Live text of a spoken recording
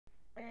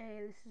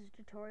Hey, this is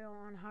a tutorial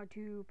on how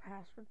to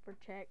password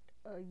protect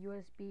a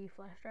USB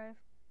flash drive.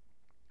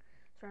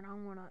 So right now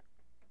I'm gonna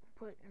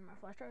put in my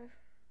flash drive,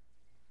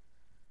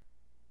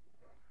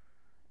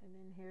 and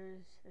then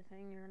here's the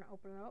thing. You're gonna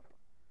open it up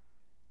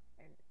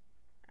and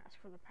ask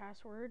for the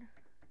password,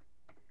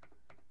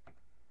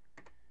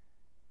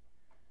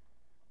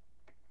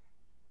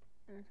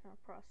 and it's gonna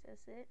process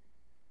it.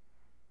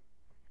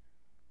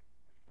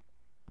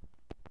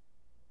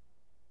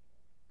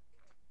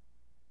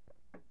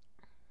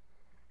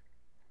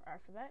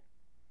 After that,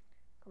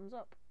 comes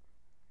up.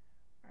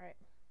 Alright,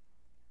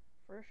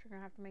 first you're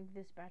gonna have to make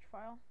this batch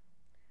file.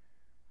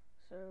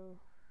 So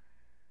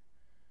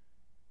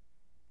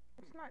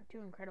it's not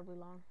too incredibly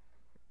long,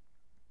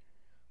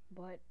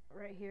 but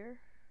right here,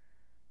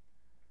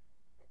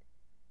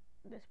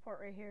 this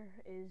part right here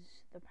is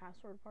the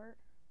password part,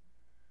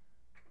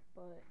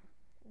 but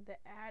the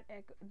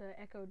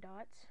echo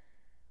dots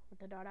with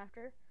the dot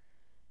after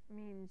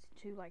means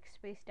to like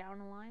space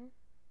down a line.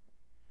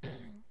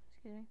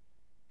 Excuse me.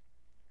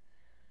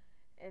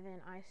 And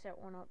then I set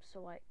one up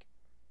so like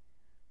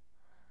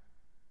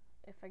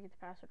if I get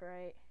the password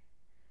right,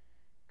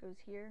 it goes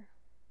here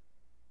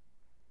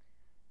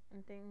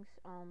and things.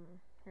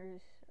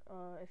 Here's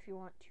if you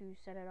want to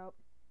set it up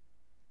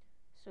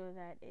so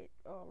that it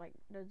like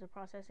does the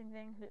processing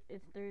thing.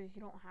 You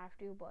don't have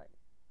to, but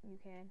you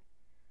can.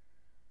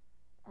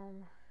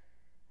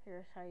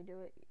 Here's how you do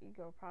it. You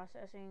go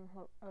processing,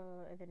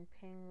 and then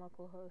ping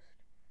localhost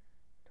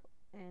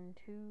and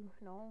 2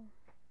 null.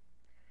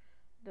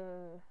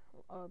 The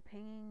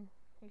pinging,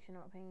 you should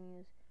know what pinging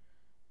is.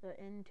 The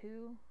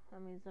N2,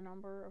 that means the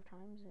number of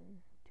times,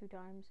 and 2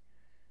 times,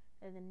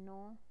 and then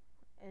null,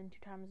 and 2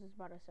 times is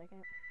about a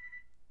second.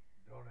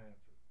 Don't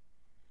answer.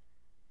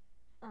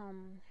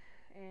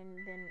 And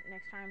then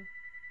next time,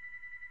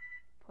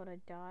 put a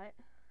dot.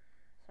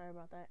 Sorry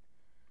about that.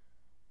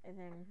 And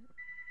then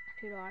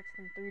 2 dots,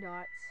 then 3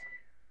 dots,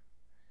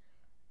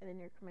 and then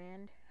your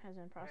command has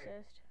been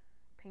processed.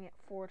 Hey. Ping it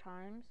 4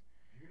 times.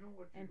 Do you know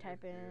what you and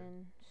type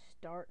in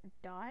start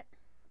dot.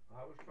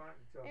 I was trying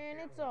to tell and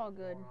Kim it's all what was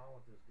good. going on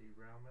with this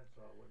derailment,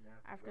 so I wouldn't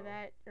have to After go.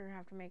 that, you're gonna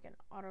have to make an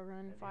auto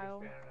run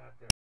file.